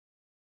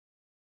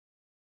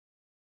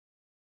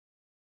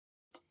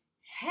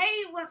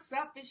Hey, what's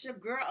up? It's your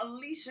girl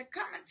Alicia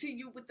coming to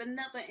you with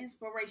another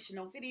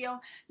inspirational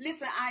video.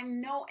 Listen, I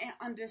know and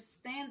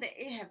understand that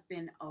it has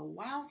been a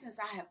while since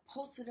I have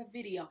posted a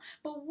video,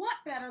 but what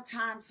better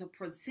time to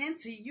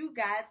present to you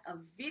guys a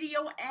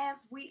video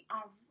as we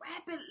are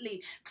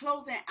rapidly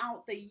closing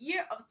out the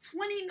year of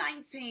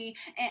 2019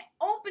 and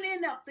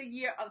opening up the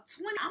year of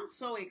 20. I'm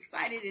so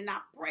excited, and I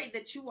pray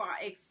that you are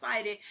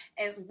excited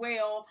as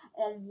well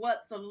on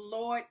what the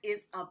Lord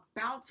is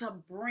about to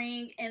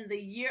bring in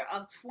the year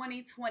of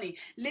 2020.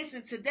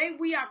 Listen, today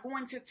we are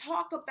going to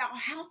talk about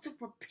how to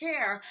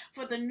prepare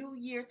for the new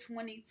year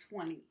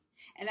 2020.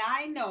 And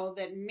I know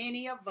that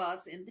many of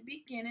us in the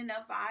beginning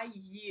of our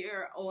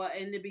year or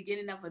in the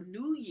beginning of a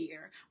new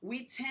year,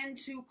 we tend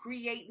to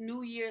create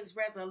New Year's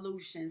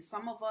resolutions.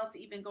 Some of us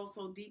even go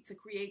so deep to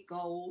create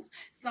goals.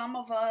 Some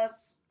of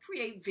us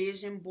create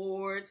vision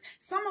boards.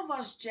 Some of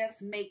us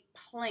just make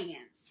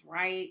plans,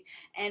 right?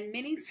 And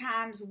many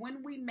times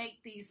when we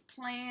make these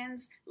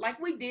plans, like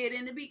we did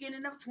in the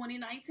beginning of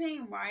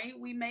 2019, right?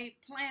 We made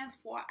plans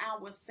for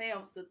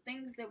ourselves, the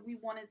things that we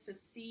wanted to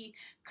see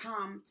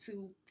come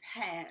to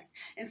pass.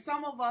 And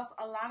some of us,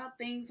 a lot of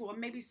things, or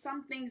maybe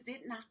some things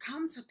did not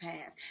come to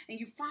pass. And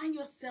you find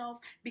yourself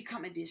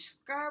becoming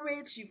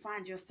discouraged. You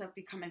find yourself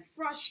becoming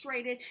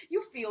frustrated.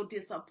 You feel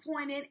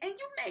disappointed. And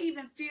you may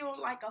even feel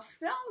like a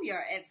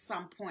failure at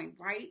some point,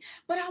 right?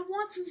 But I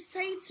want to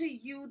say to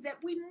you that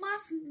we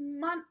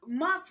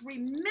must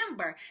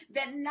remember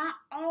that not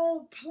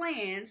all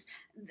plans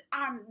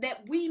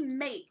that we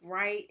make,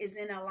 right, is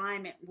in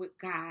alignment with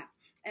God.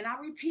 And I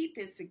repeat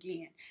this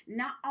again,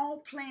 not all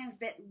plans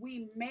that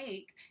we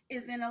make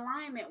is in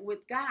alignment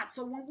with God.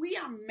 So when we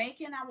are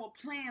making our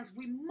plans,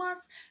 we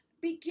must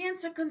begin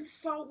to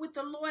consult with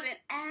the Lord and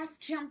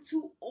ask Him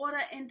to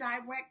order and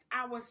direct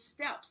our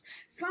steps.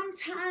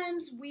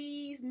 Sometimes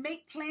we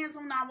make plans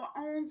on our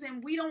own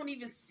and we don't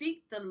even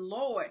seek the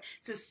Lord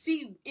to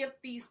see if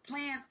these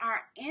plans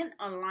are in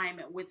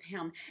alignment with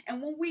Him.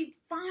 And when we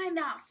find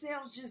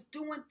ourselves just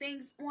doing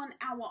things on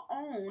our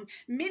own,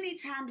 many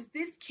times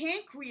this can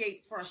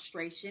create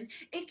frustration.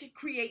 It can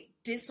create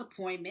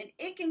disappointment.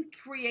 It can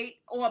create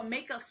or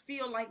make us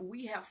feel like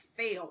we have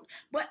failed.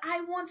 But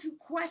I want to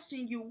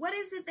question you. What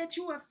is it that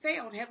you have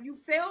failed? Have you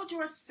failed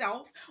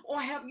yourself, or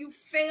have you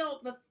failed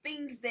the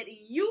things that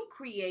you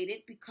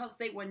created because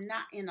they were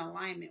not in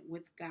alignment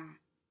with God?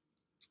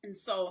 And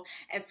so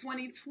as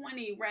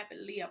 2020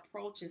 rapidly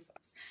approaches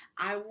us,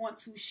 I want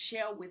to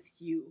share with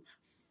you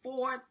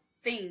 4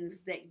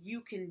 things that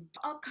you can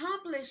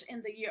accomplish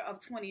in the year of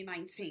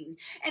 2019.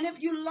 And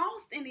if you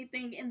lost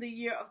anything in the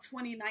year of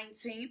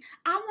 2019,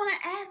 I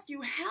want to ask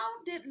you,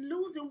 how did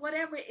losing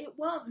whatever it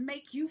was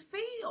make you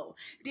feel?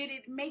 Did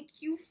it make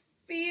you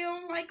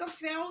feel like a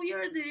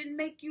failure? Did it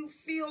make you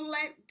feel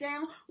let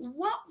down?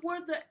 What were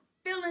the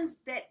feelings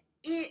that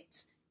it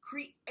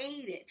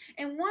created?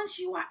 And once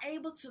you are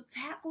able to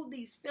tackle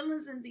these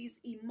feelings and these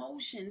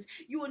emotions,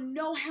 you will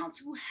know how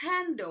to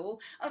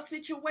handle a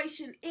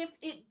situation if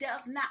it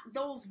does not,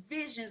 those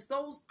visions,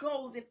 those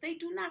goals, if they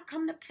do not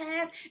come to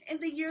pass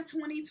in the year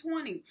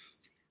 2020.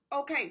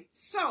 Okay,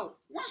 so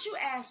once you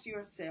ask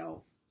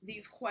yourself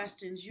these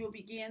questions, you'll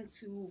begin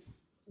to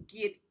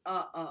get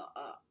a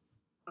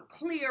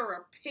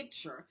clearer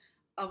picture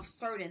of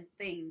certain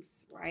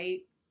things,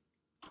 right?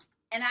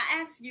 And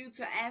I ask you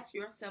to ask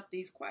yourself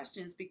these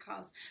questions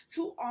because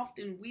too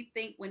often we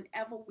think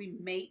whenever we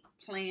make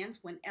plans,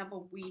 whenever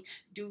we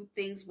do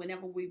things,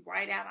 whenever we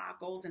write out our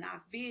goals and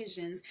our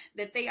visions,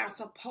 that they are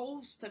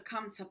supposed to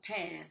come to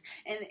pass.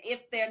 And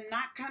if they're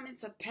not coming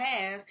to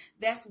pass,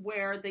 that's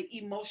where the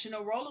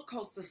emotional roller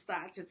coaster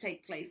starts to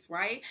take place,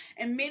 right?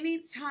 And many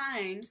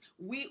times,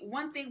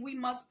 one thing we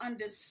must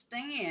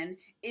understand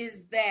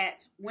is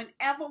that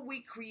whenever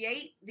we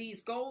create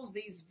these goals,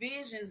 these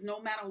visions,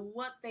 no matter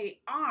what they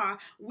are,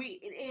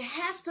 it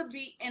has to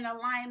be in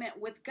alignment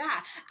with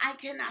God. I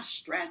cannot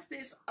stress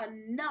this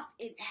enough.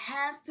 It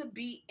has to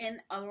be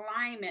in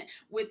alignment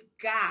with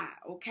God,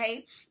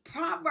 okay?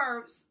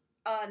 Proverbs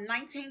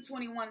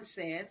 19:21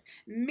 says,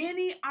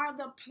 many are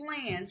the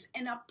plans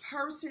in a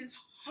person's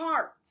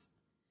heart,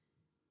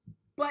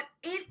 but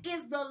it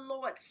is the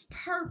Lord's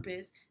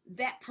purpose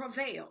that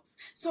prevails.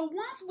 So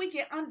once we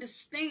can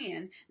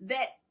understand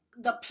that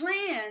the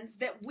plans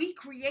that we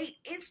create,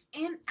 it's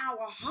in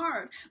our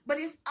heart, but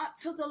it's up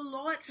to the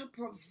Lord to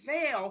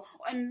prevail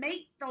and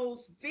make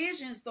those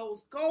visions,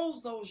 those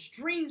goals, those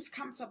dreams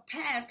come to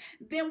pass,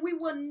 then we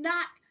will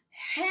not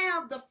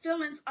have the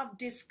feelings of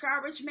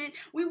discouragement.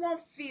 We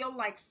won't feel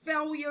like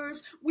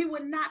failures. We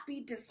will not be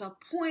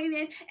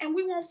disappointed, and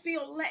we won't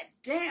feel let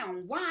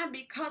down. Why?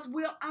 Because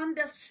we'll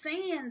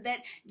understand that,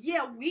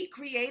 yeah, we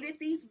created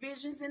these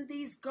visions and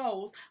these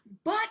goals,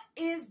 but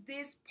is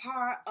this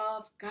part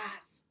of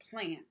God's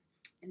plan?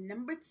 And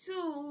number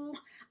 2,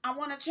 I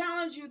want to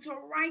challenge you to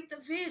write the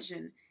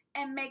vision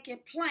and make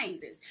it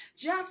plain.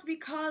 Just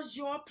because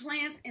your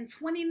plans in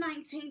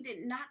 2019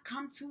 did not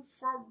come to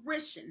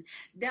fruition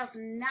does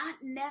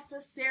not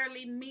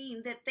necessarily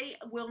mean that they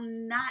will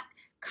not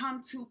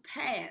come to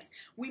pass.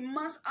 We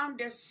must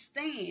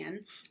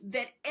understand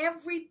that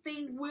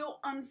everything will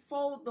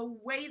unfold the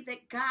way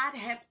that God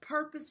has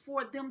purposed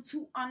for them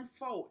to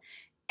unfold.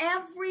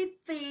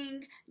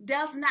 Everything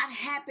does not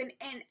happen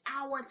in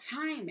our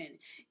timing.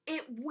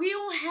 It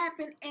will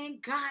happen in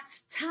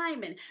God's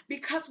timing,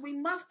 because we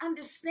must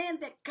understand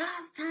that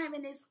God's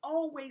timing is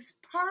always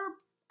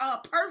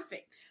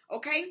perfect.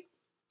 Okay?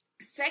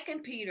 2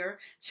 Peter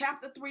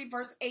chapter 3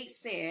 verse 8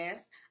 says,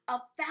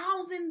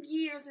 1,000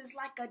 years is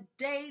like a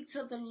day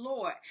to the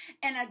Lord,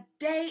 and a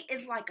day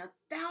is like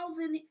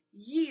 1,000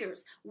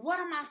 years. What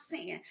am I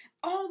saying?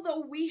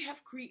 Although we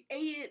have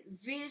created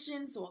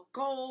visions or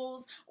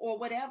goals or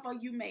whatever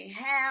you may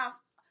have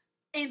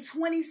in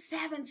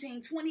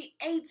 2017,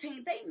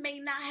 2018, they may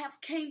not have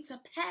came to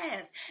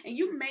pass. And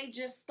you may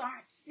just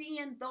start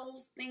seeing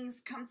those things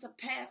come to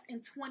pass in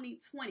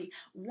 2020.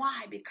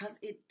 Why? Because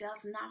it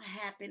does not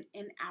happen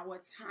in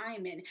our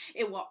timing.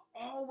 It will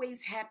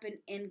always happen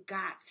in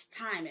God's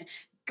timing.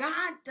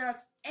 God does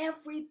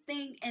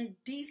everything in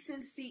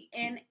decency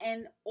and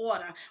in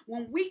order.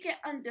 When we can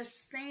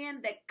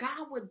understand that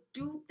God will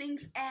do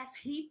things as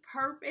He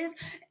purposed,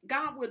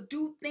 God will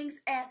do things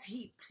as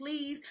He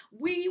pleased,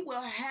 we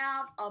will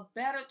have a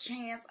better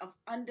chance of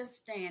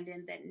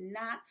understanding that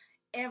not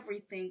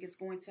everything is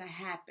going to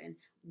happen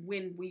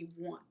when we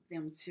want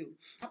them to.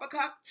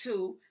 Habakkuk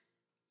 2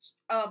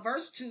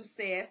 verse 2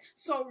 says,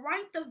 so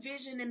write the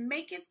vision and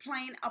make it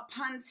plain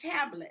upon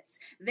tablets,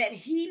 that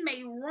he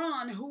may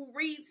run who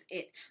reads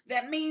it.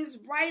 That means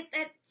write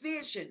that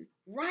vision.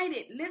 Write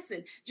it.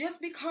 Listen, just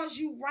because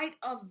you write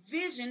a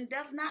vision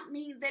does not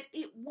mean that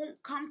it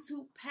won't come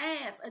to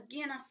pass.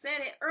 Again, I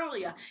said it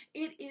earlier.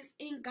 It is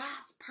in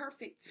God's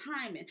perfect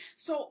timing.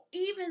 So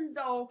even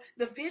though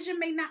the vision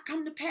may not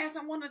come to pass,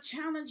 I want to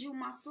challenge you,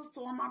 my sister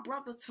or my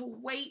brother, to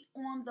wait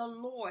on the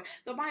Lord.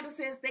 The Bible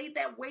says, they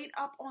that wait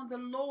up on the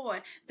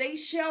Lord, they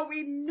shall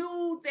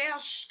renew their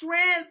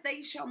strength.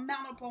 They shall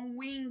mount up on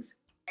wings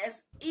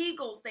as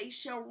eagles. They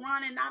shall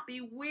run and not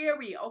be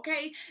weary.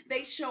 Okay?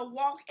 They shall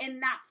walk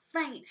and not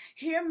faint.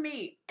 Hear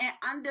me and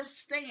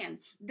understand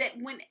that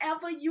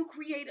whenever you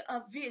create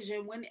a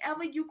vision,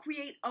 whenever you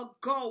create a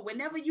goal,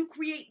 whenever you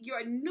create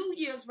your New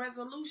Year's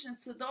resolutions,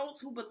 to those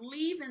who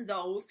believe in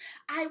those,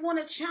 I want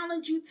to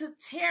challenge you to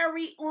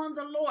tarry on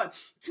the Lord.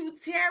 To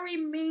tarry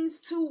means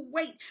to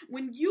wait.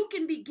 When you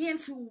can begin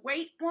to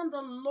wait on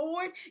the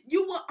Lord,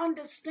 you will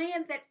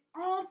understand that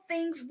all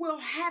things will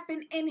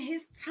happen in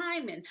His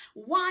timing.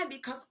 Why?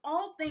 Because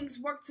all things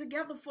work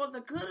together for the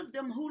good of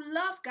them who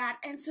love God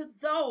and to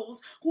those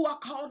who are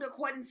called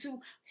according to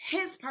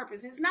His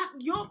purpose. It's not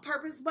your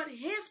purpose, but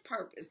His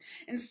purpose.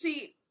 And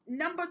see,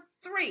 number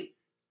three,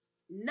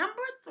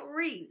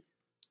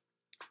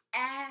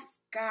 ask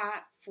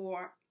God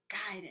for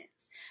guidance.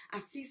 I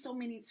see so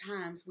many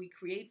times we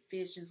create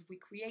visions, we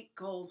create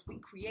goals, we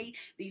create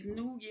these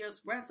New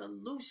Year's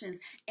resolutions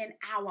in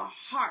our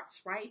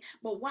hearts, right?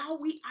 But while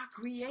we are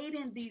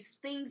creating these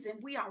things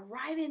and we are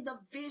writing the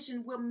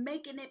vision, we're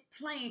making it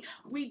plain,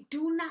 we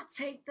do not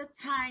take the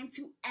time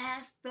to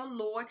ask the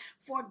Lord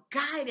for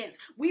guidance.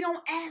 We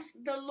don't ask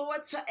the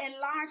Lord to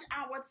enlarge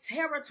our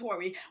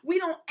territory. We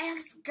don't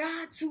ask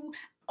God to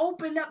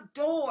open up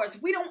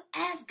doors. We don't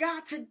ask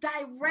God to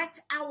direct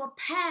our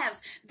paths,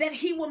 that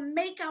He will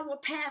make our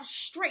paths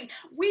straight.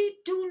 We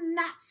do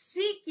not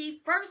seek ye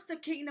first the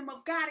kingdom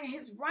of God and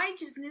His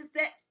righteousness,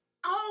 that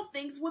all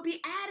things will be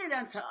added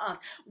unto us.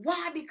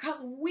 Why?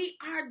 Because we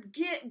are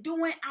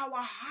doing our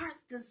heart's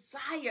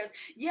desires.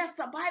 Yes,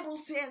 the Bible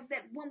says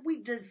that when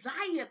we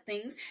desire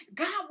things,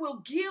 God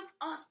will give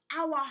us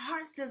our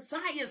heart's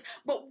desires.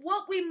 But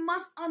what we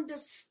must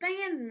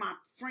understand, my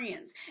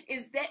friends,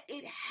 is that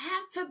it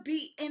has to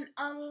be in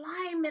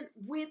alignment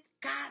with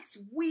God's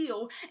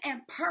will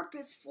and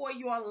purpose for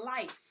your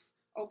life.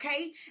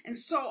 Okay? And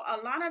so a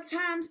lot of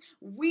times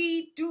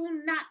we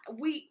do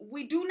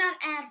not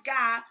ask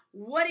God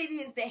what it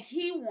is that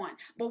He wants,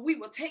 but we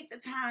will take the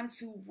time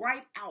to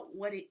write out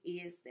what it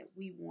is that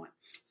we want.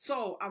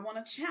 So I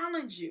want to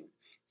challenge you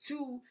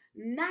to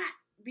not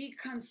be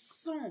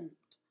consumed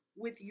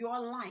with your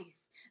life,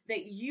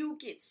 that you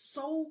get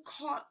so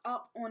caught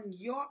up on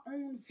your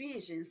own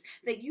visions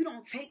that you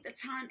don't take the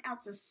time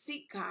out to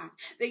seek God,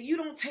 that you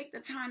don't take the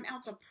time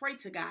out to pray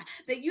to God,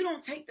 that you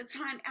don't take the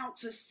time out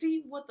to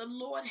see what the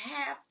Lord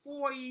has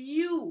for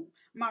you,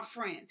 my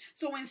friend.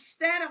 So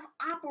instead of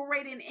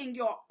operating in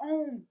your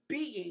own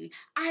being,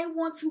 I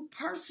want to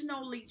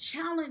personally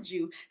challenge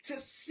you to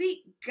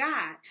seek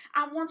God.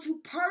 I want to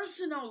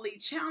personally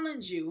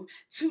challenge you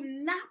to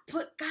not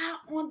put God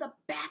on the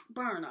back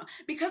burner,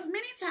 because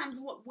many times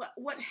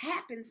what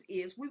happens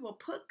is we will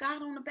put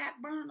God on the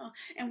back burner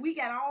and we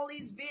got all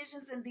these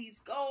visions and these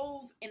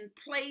goals in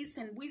place,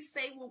 and we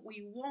say what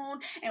we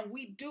want and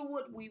we do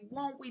what we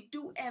want, we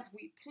do as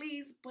we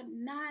please, but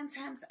 9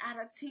 times out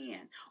of 10,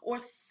 or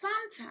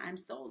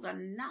sometimes, those are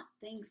not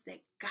things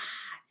that God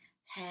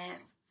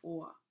has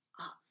for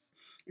us.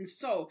 And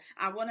so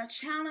I want to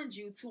challenge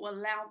you to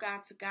allow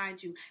God to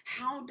guide you.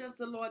 How does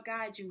the Lord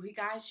guide you? He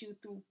guides you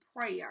through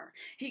prayer.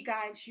 He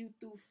guides you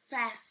through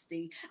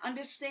fasting.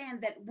 Understand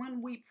that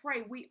when we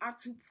pray, we are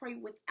to pray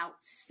without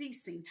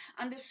ceasing.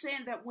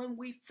 Understand that when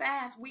we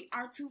fast, we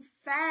are to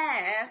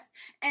fast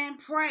and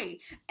pray.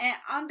 And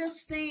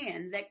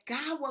understand that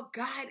God will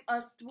guide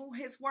us through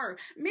his word.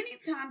 Many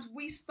times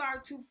we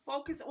start to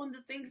focus on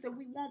the things that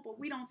we want, but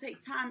we don't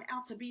take time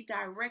out to be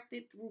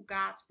directed through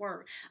God's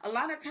word. A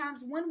lot of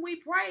times when we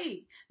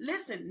pray,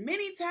 listen,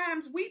 many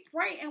times we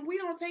pray and we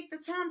don't take the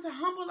time to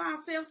humble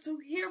ourselves to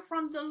hear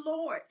from the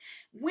Lord.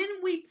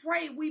 When we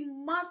pray, we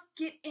must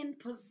get in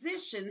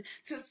position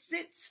to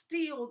sit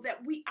still,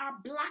 that we are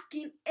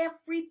blocking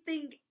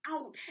everything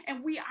out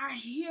and we are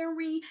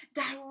hearing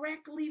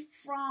directly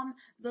from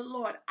the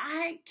Lord.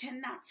 I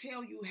cannot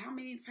tell you how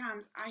many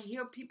times I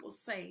hear people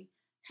say,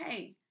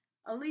 "Hey,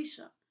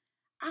 Alicia,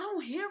 I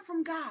don't hear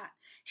from God.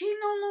 He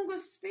no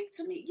longer speaks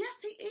to me." Yes,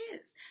 he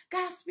is.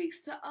 God speaks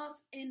to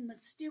us in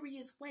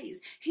mysterious ways.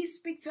 He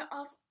speaks to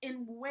us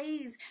in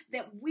ways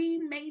that we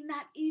may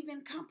not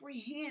even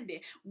comprehend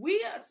it.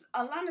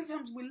 A lot of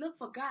times we look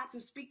for God to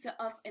speak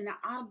to us in an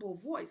audible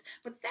voice,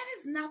 but that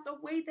is not the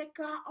way that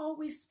God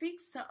always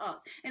speaks to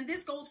us. And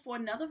this goes for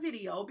another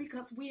video,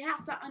 because we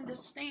have to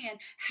understand,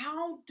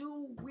 how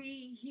do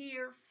we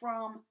hear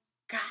from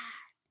God?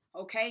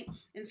 Okay,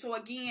 and so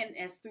again,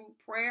 it's through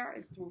prayer,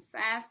 it's through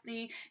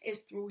fasting, it's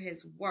through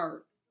his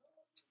word.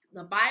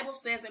 The Bible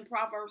says in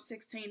Proverbs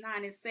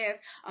 16:9, it says,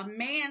 "A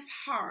man's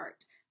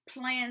heart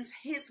plans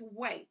his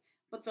way,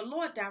 but the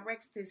Lord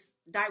directs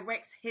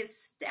his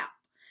step."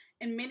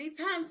 And many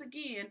times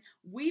again,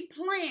 we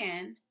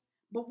plan,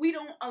 but we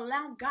don't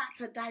allow God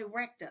to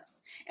direct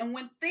us. And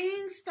when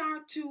things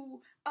start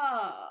to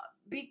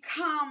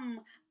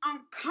become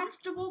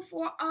uncomfortable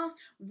for us,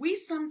 we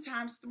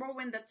sometimes throw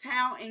in the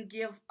towel and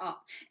give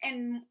up.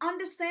 And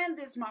understand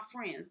this, my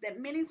friends, that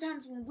many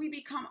times when we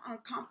become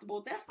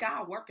uncomfortable, that's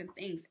God working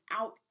things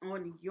out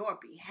on your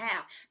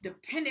behalf,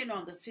 depending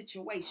on the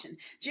situation.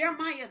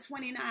 Jeremiah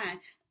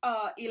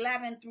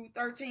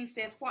 29:11-13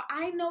 says, "For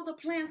I know the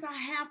plans I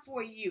have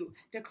for you,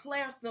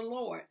 declares the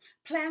Lord,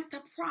 plans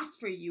to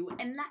prosper you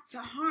and not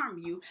to harm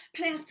you,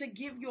 plans to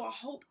give you a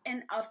hope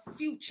and a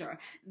future.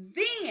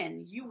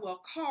 Then you will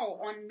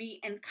call on me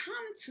and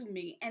come to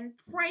me and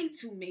pray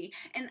to me,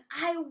 and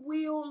I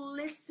will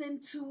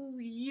listen to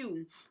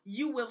you.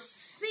 You will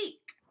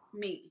seek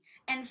me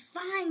and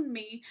find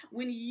me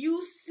when you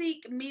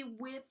seek me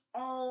with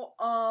all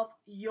of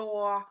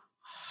your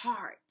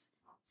heart."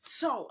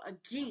 So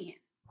again,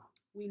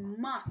 we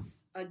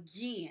must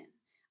again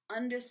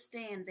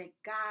understand that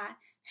God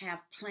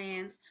have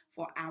plans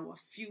for our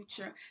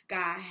future.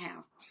 God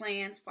have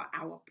plans for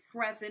our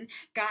present.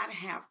 God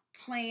have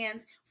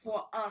plans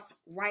for us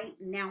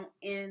right now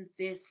in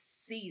this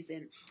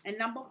season. And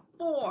number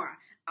 4,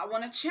 I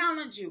want to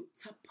challenge you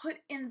to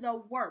put in the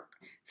work.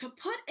 To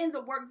put in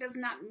the work does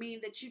not mean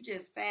that you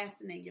just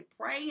fasting and you're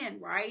praying,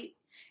 right?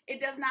 It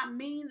does not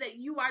mean that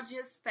you are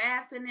just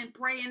fasting and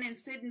praying and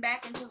sitting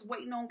back and just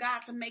waiting on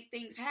God to make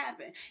things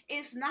happen.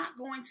 It's not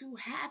going to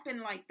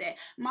happen like that.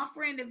 My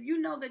friend, if you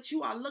know that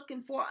you are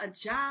looking for a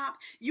job,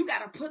 you got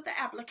to put the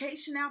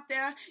application out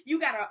there. You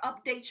got to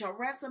update your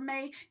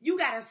resume. You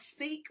got to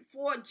seek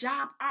for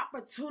job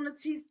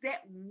opportunities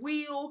that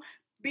will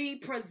be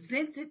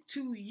presented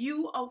to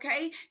you,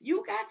 okay?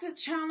 You got to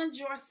challenge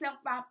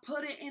yourself by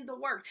putting in the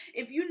work.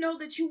 If you know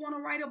that you want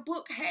to write a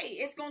book, hey,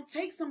 it's going to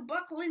take some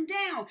buckling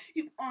down.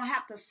 You're going to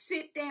have to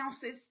sit down,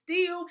 sit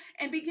still,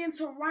 and begin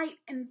to write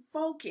and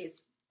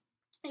focus.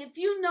 If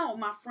you know,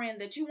 my friend,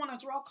 that you want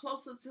to draw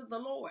closer to the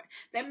Lord,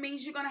 that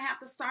means you're going to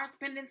have to start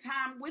spending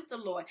time with the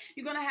Lord.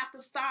 You're going to have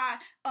to start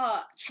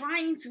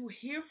trying to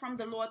hear from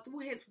the Lord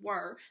through his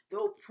word,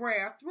 through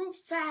prayer, through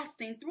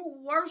fasting,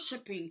 through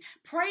worshiping,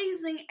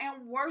 praising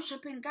and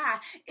worshiping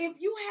God.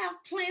 If you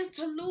have plans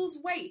to lose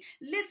weight,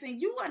 listen,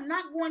 you are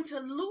not going to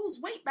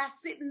lose weight by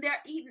sitting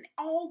there eating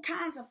all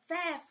kinds of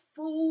fast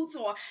foods,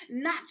 or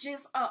not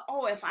just,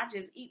 if I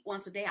just eat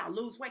once a day, I'll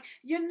lose weight.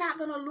 You're not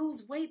going to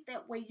lose weight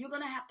that way. You're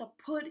going to have to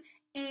put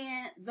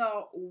in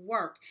the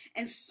work.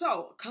 And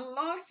so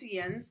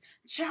Colossians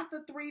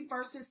chapter 3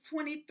 verses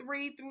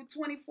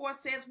 23-24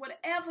 says,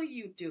 "Whatever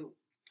you do,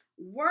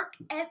 work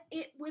at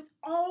it with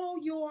all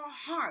your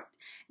heart,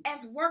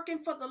 as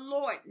working for the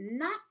Lord,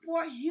 not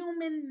for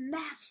human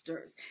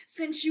masters,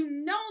 since you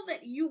know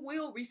that you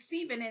will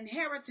receive an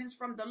inheritance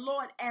from the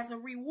Lord as a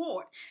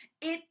reward.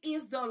 It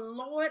is the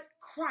Lord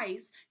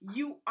Christ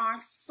you are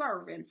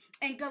serving."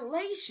 And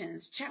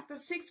Galatians chapter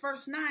 6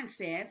 verse 9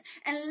 says,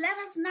 "And let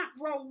us not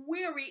grow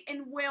weary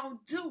in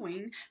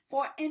well-doing,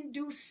 for in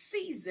due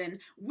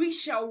season we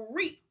shall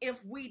reap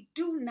if we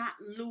do not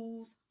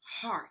lose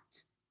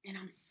heart." And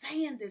I'm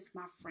saying this,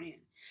 my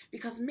friend,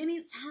 because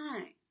many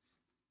times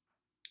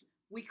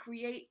We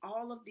create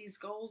all of these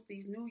goals,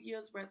 these New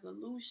Year's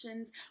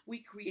resolutions. We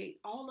create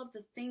all of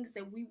the things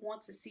that we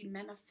want to see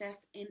manifest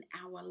in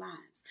our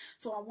lives.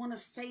 So I want to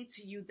say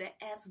to you that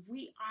as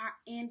we are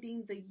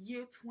ending the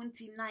year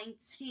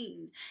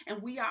 2019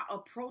 and we are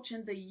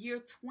approaching the year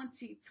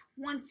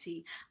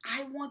 2020,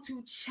 I want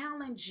to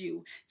challenge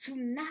you to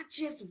not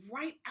just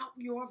write out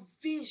your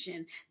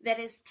vision that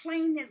is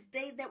plain as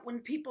day that when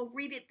people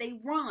read it, they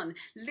run.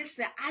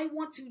 Listen, I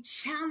want to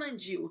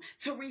challenge you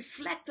to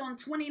reflect on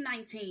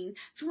 2019,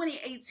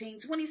 2018,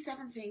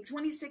 2017,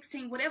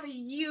 2016, whatever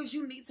years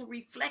you need to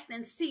reflect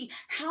and see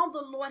how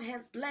the Lord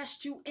has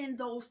blessed you in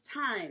those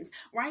times,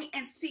 right?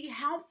 And see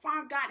how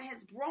far God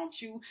has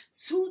brought you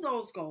to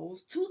those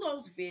goals, to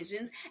those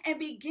visions, and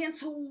begin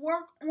to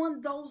work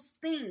on those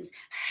things.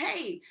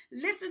 Hey,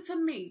 listen to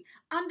me.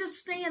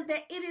 Understand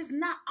that it is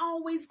not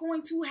always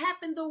going to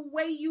happen the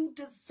way you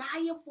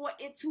desire for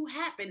it to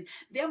happen.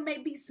 There may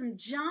be some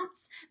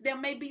jumps, there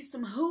may be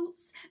some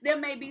hoops, there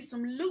may be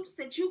some loops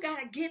that you got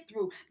to get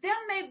through. There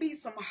may be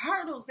some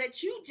hurdles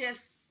that you just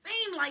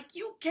seem like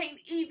you can't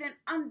even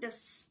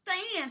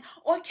understand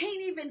or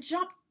can't even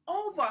jump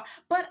over.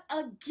 But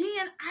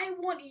again, I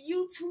want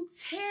you to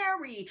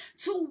tarry,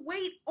 to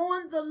wait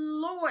on the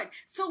Lord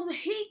so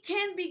he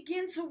can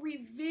begin to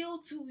reveal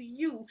to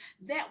you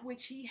that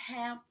which he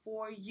have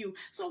for you.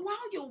 So while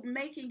you're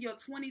making your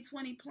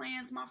 2020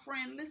 plans, my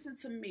friend, listen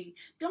to me.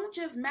 Don't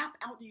just map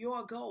out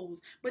your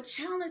goals, but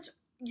challenge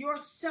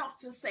yourself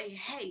to say,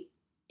 hey,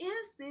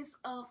 is this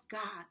of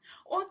God?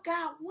 Or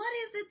God, what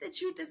is it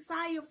that you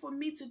desire for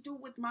me to do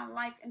with my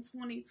life in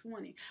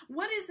 2020?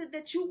 What is it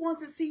that you want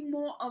to see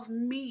more of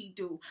me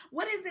do?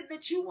 What is it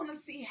that you want to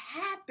see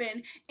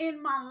happen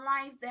in my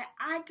life that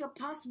I could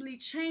possibly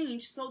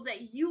change so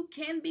that you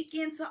can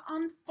begin to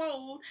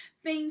unfold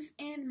things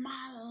in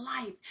my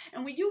life?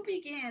 And when you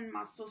begin,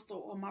 my sister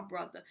or my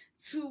brother,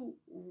 to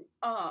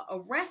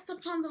rest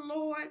upon the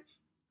Lord,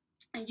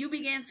 and you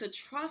begin to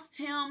trust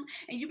him,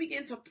 and you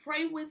begin to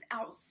pray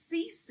without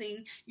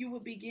ceasing, you will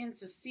begin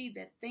to see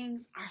that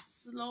things are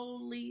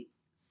slowly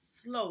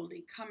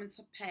coming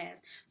to pass.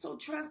 So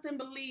trust and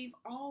believe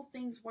all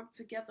things work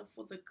together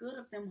for the good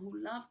of them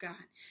who love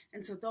God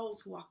and to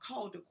those who are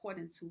called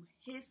according to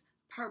his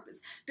purpose.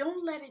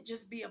 Don't let it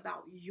just be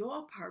about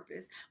your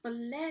purpose, but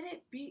let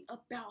it be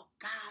about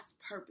God's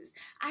purpose.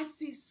 I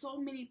see so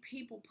many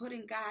people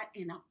putting God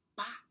in a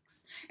box.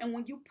 And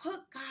when you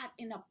put God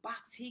in a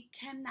box, he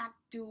cannot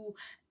do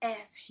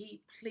as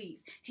he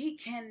please. He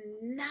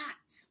cannot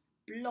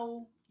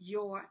blow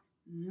your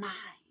mind.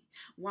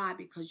 Why?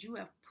 Because you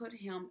have put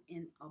him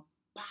in a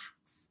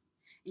box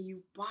and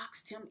you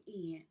boxed him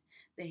in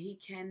that he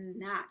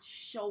cannot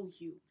show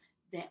you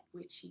that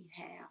which he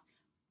have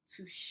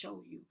to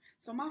show you.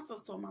 So my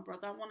sister, my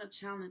brother, I want to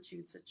challenge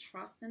you to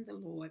trust in the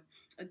Lord.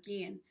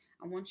 Again,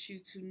 I want you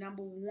to,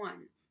 number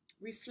one,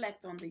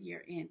 reflect on the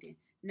year ending.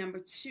 Number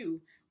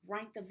two,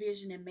 write the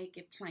vision and make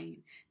it plain.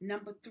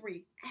 Number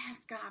three,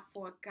 ask God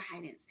for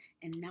guidance.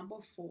 And number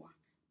four,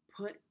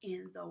 put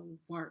in the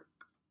work.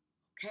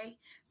 Okay?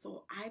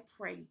 So I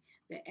pray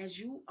that as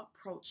you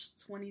approach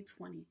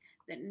 2020,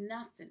 that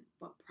nothing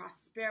but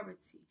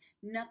prosperity,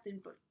 nothing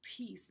but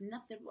peace,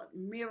 nothing but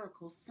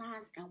miracles,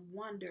 signs, and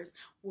wonders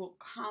will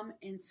come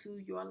into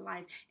your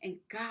life. And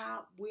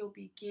God will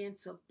begin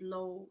to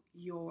blow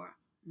your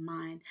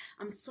mind.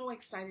 I'm so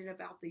excited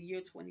about the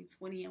year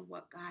 2020 and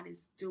what God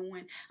is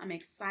doing. I'm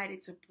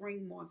excited to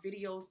bring more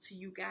videos to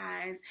you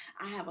guys.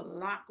 I have a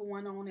lot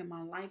going on in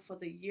my life for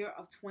the year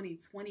of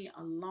 2020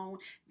 alone.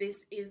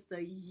 This is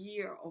the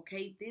year,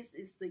 okay? This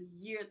is the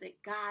year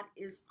that God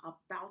is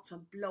about to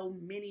blow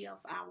many of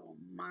our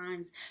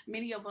minds.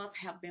 Many of us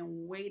have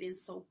been waiting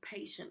so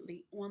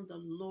patiently on the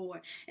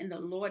Lord, and the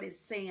Lord is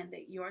saying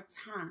that your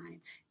time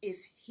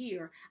is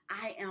here.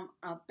 I am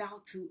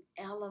about to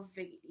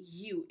elevate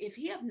you. If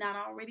he have not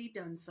already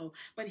done so,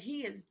 but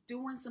he is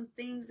doing some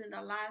things in the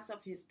lives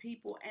of his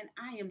people, and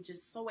I am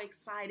just so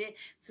excited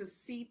to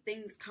see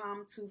things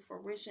come to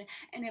fruition.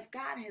 And if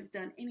God has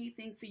done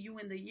anything for you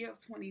in the year of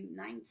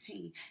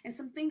 2019 and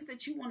some things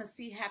that you want to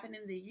see happen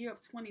in the year of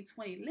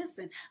 2020,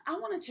 listen, I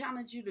want to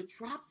challenge you to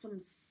drop some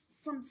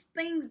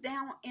things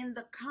down in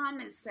the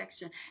comment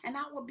section, and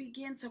I will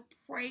begin to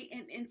pray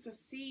and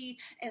intercede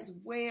as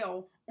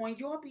well on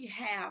your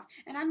behalf.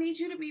 And I need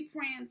you to be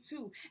praying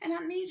too. And I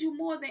need you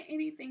more than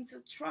anything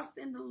to trust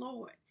in the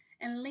Lord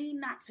and lean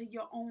not to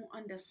your own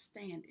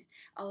understanding.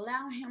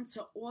 Allow him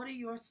to order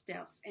your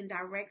steps and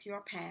direct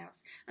your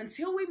paths.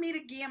 Until we meet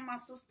again, my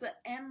sister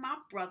and my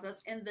brothers,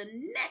 in the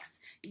next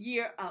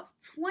year of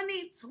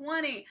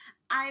 2020,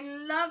 I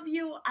love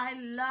you. I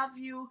love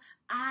you.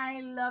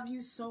 I love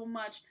you so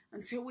much.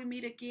 Until we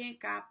meet again,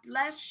 God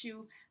bless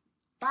you.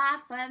 Bye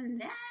for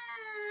now.